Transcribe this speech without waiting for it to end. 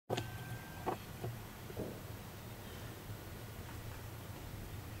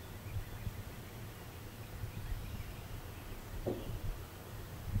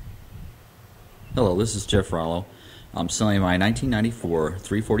Hello, this is Jeff Rallo. I'm selling my 1994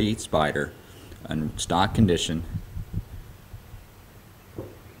 348 Spider in stock condition.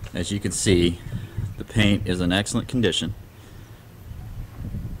 As you can see, the paint is in excellent condition.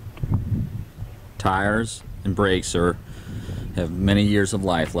 Tires and brakes have many years of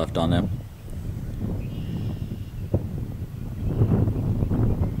life left on them.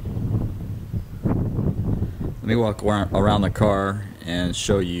 Let me walk around the car and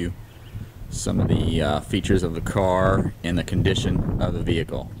show you some of the features of the car and the condition of the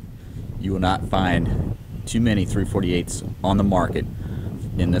vehicle. You will not find too many 348s on the market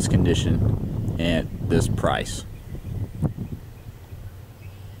in this condition at this price.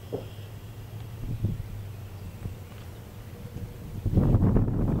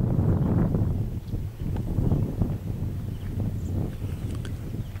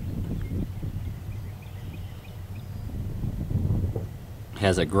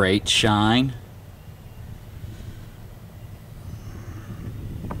 Has a great shine.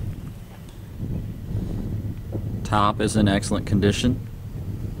 Top is in excellent condition.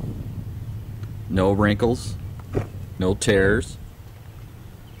 No wrinkles, no tears.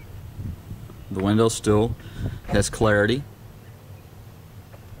 The window still has clarity.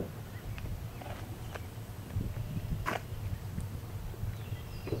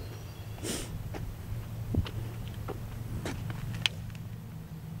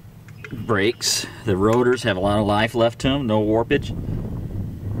 Brakes, the rotors have a lot of life left to them, no warpage.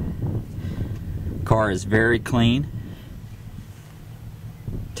 Car is very clean.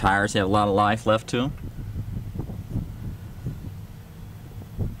 Tires have a lot of life left to them.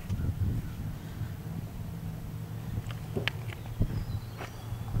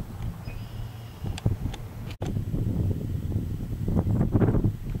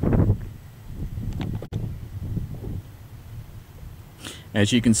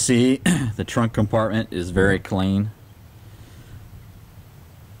 As you can see, the trunk compartment is very clean.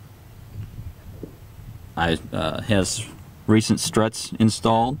 Has recent struts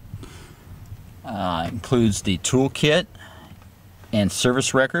installed. Includes the toolkit and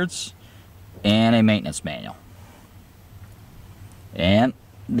service records and a maintenance manual. And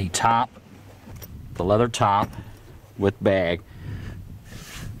the top, the leather top with bag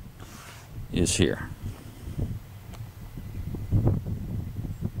is here.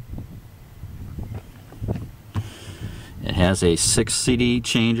 It has a 6 CD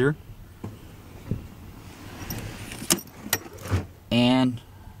changer and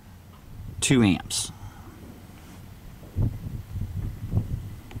 2 amps.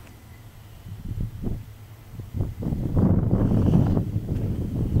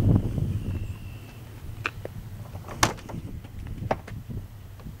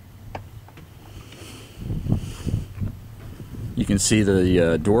 You can see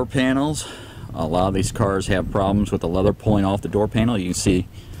the door panels. A lot of these cars have problems with the leather pulling off the door panel. You can see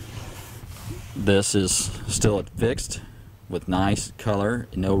this is still fixed with nice color,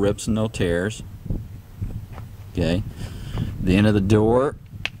 no rips and no tears. Okay, the end of the door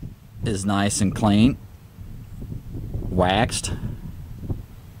is nice and clean, waxed.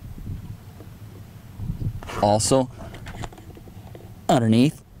 Also,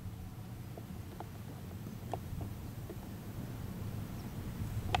 underneath,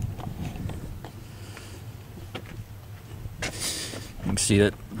 you can see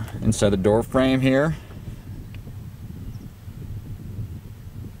that inside the door frame here.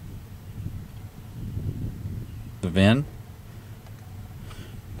 The VIN.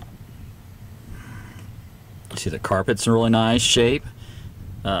 You see the carpet's in really nice shape.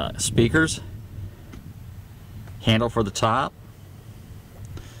 Speakers. Handle for the top.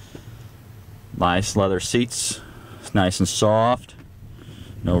 Nice leather seats. It's nice and soft.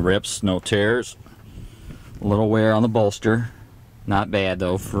 No rips, no tears. A little wear on the bolster. Not bad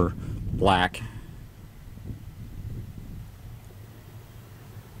though for black.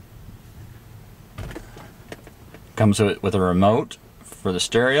 Comes with a remote for the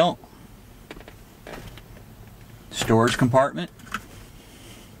stereo. Storage compartment.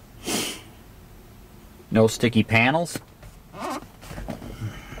 No sticky panels.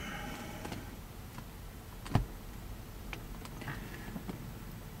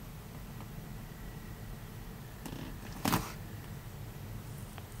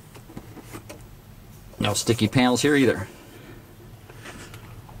 No sticky panels here either.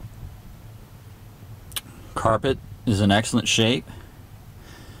 Carpet is in excellent shape.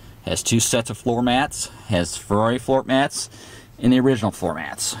 Has 2 sets of floor mats. Has Ferrari floor mats and the original floor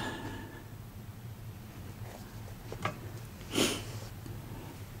mats.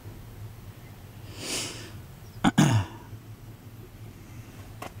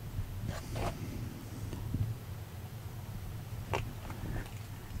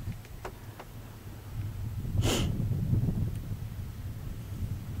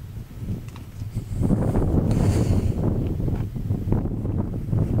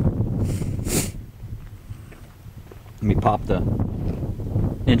 pop the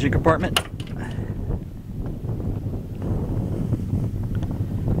engine compartment.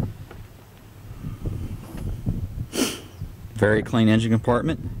 Very clean engine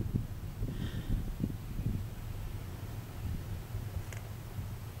compartment.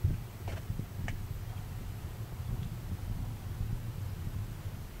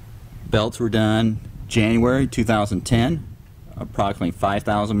 Belts were done January 2010, approximately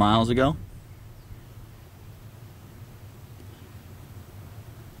 5,000 miles ago.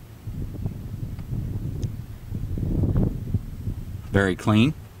 Very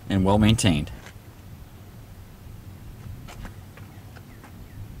clean and well maintained.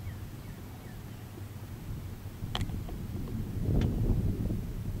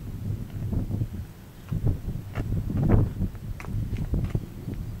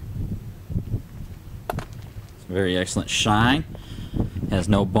 Very excellent shine. Has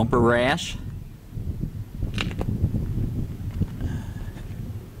no bumper rash.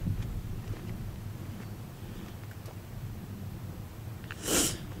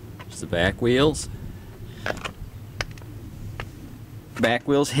 There's the back wheels. Back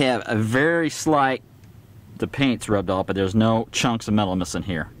wheels have a very slight, the paint's rubbed off, but there's no chunks of metal missing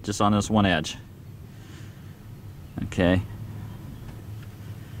here, just on this one edge. Okay.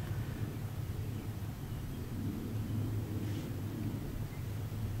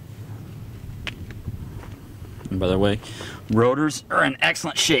 And by the way, rotors are in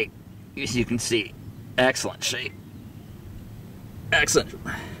excellent shape. As you can see, excellent shape. Excellent.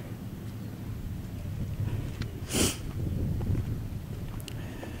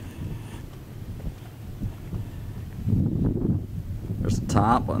 There's the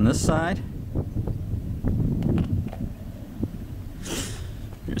top on this side.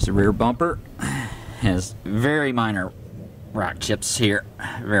 Here's the rear bumper. Has very minor rock chips here.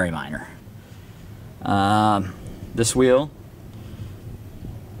 Very minor. This wheel,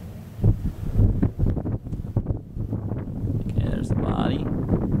 okay, there's the body.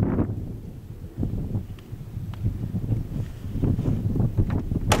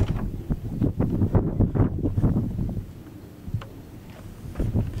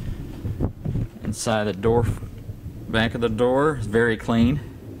 Inside the door, back of the door is very clean.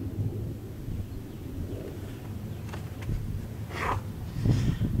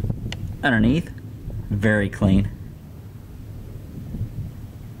 Underneath, very clean.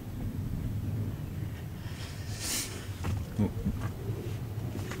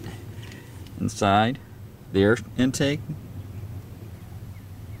 Inside, the air intake,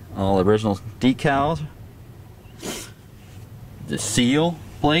 all original decals, the seal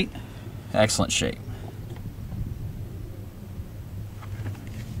plate, excellent shape.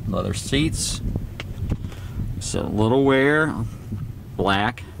 Leather seats, so a little wear,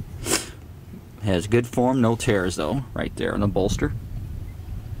 black, has good form, no tears though, right there in the bolster.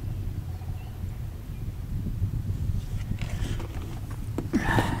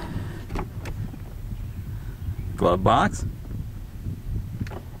 Glove box.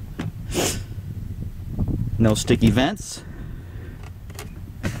 No sticky vents.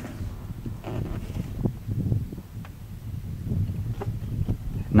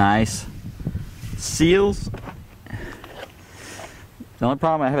 Nice seals. The only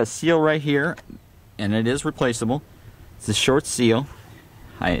problem, I have a seal right here, and it is replaceable. It's a short seal.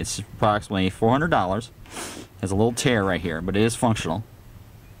 It's approximately $400. Has a little tear right here, but it is functional.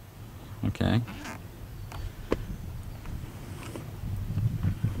 Okay.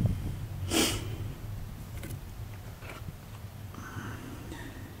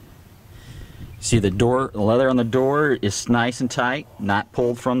 See the door, the leather on the door is nice and tight, not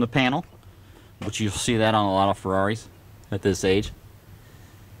pulled from the panel, which you'll see that on a lot of Ferraris at this age.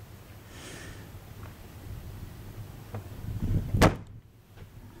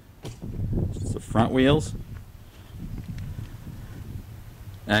 Just the front wheels,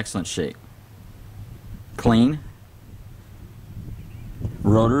 excellent shape, clean.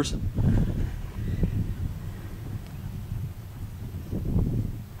 Rotors,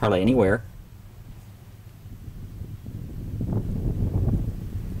 hardly any wear.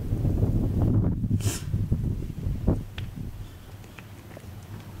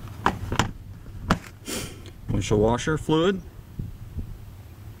 Windshield washer fluid.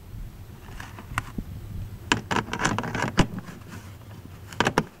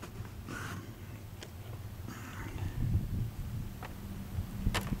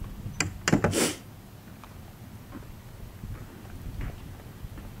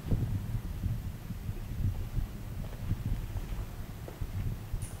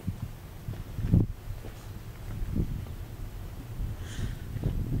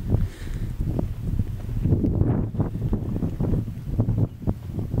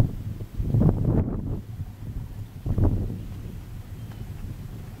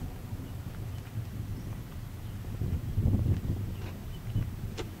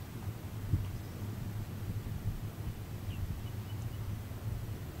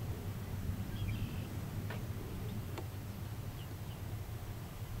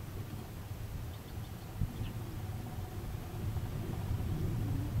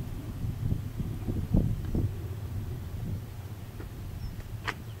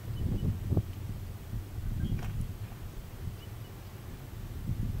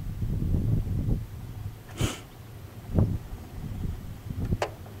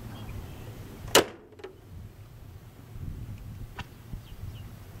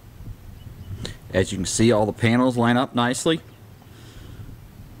 As you can see, all the panels line up nicely.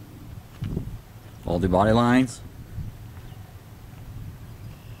 All the body lines.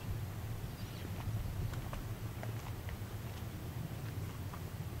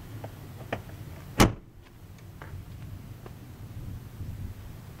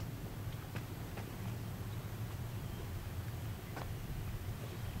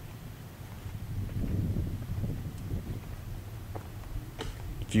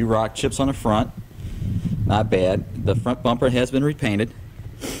 A few rock chips on the front, not bad. The front bumper has been repainted,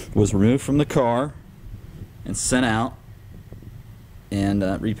 was removed from the car and sent out and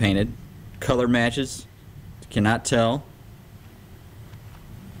repainted. Color matches, cannot tell.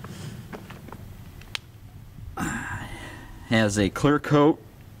 Has a clear coat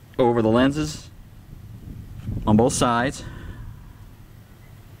over the lenses on both sides.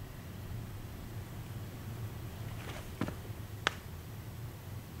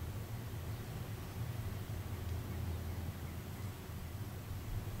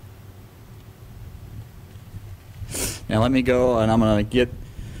 Now let me go and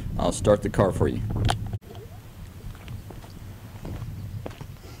I'll start the car for you.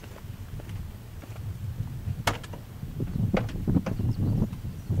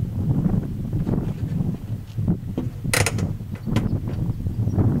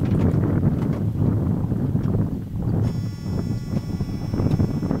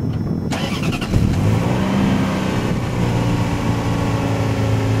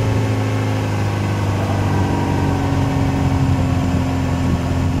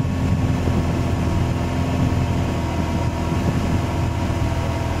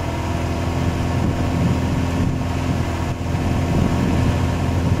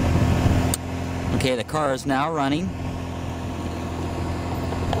 Okay, the car is now running.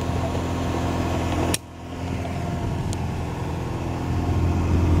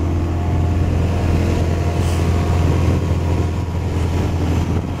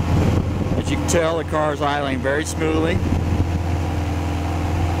 As you can tell, the car is idling very smoothly.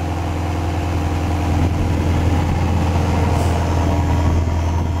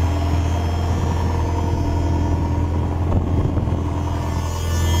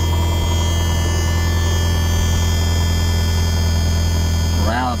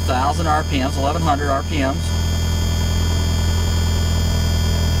 Around 1,000 RPMs, 1,100 RPMs.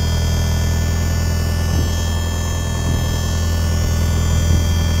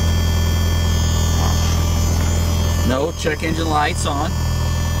 No check engine lights on.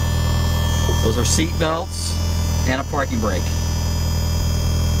 Those are seat belts and a parking brake.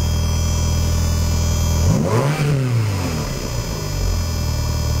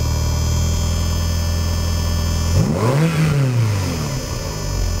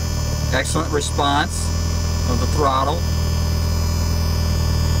 Excellent response of the throttle.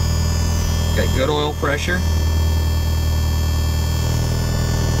 Got good oil pressure.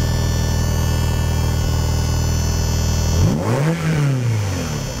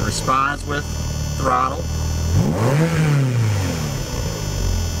 Responds with throttle.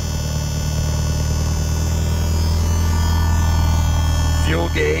 Fuel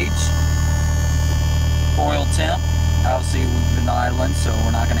gauge. Oil temp. Obviously we've been idling, so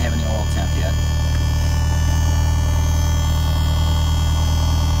we're not going to have any oil temp yet.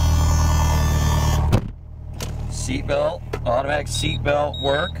 Seatbelt, automatic seatbelt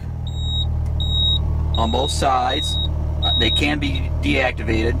work on both sides. They can be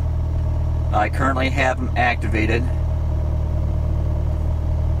deactivated. I currently have them activated.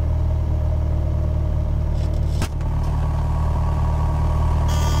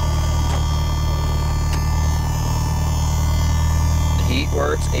 Heat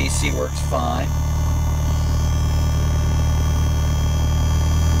works, AC works fine.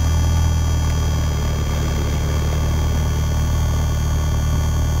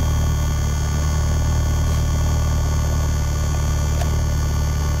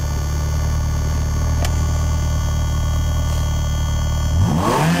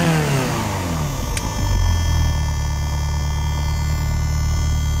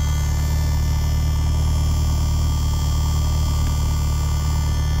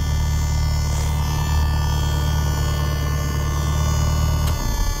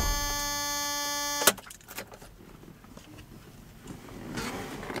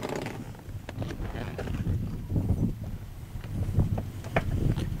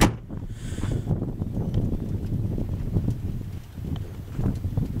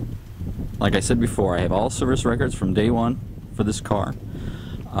 Like I said before, I have all service records from day one for this car.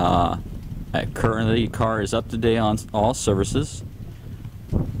 Currently, the car is up to date on all services.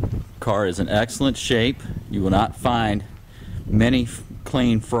 Car is in excellent shape. You will not find many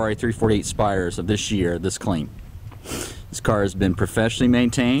clean Ferrari 348 Spiders of this year this clean. This car has been professionally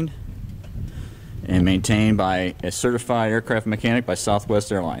maintained and maintained by a certified aircraft mechanic by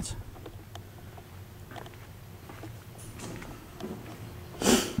Southwest Airlines.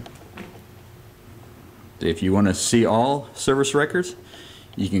 If you want to see all service records,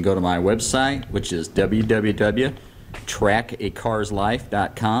 you can go to my website, which is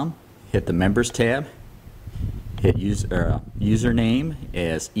www.trackacarslife.com. Hit the members tab. Hit username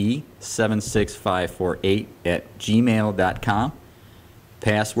as e76548 at gmail.com.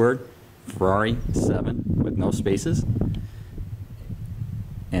 Password Ferrari7 with no spaces.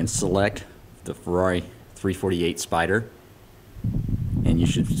 And select the Ferrari 348 Spider. And you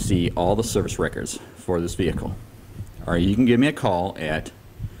should see all the service records for this vehicle. Or you can give me a call at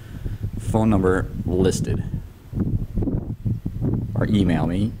phone number listed. Or email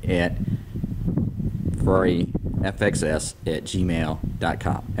me at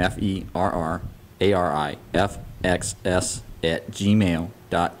ferrarifxs@gmail.com.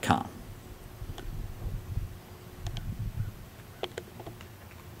 ferrarifxs@gmail.com.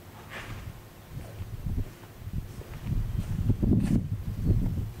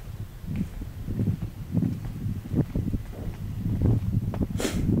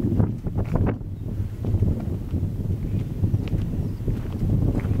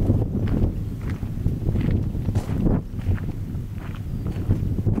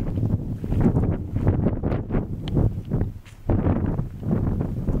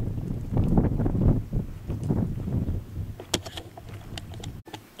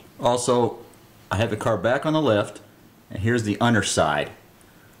 Also, I have the car back on the lift, and here's the underside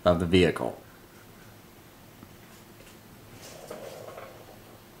of the vehicle.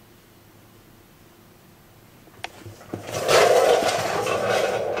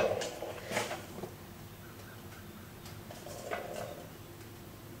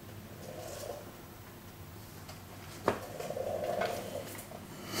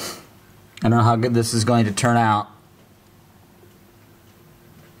 I don't know how good this is going to turn out.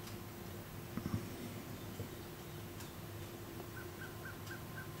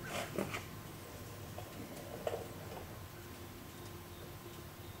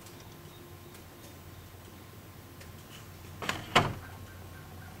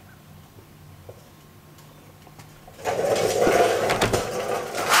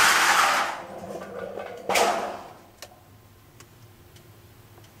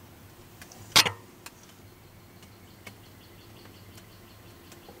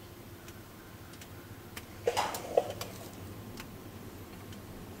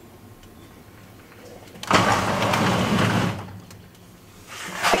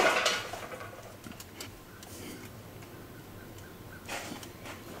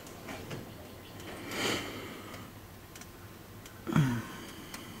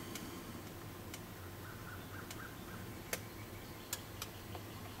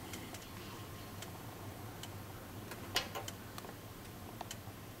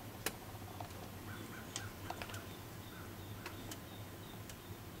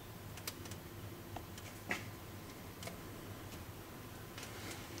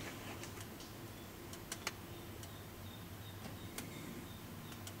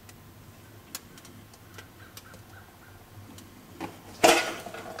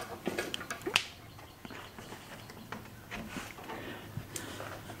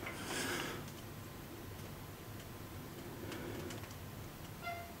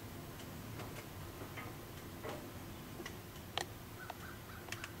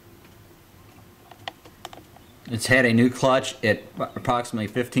 It's had a new clutch at approximately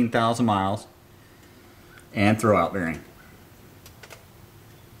 15,000 miles and throwout bearing,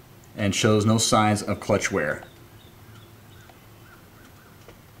 and shows no signs of clutch wear.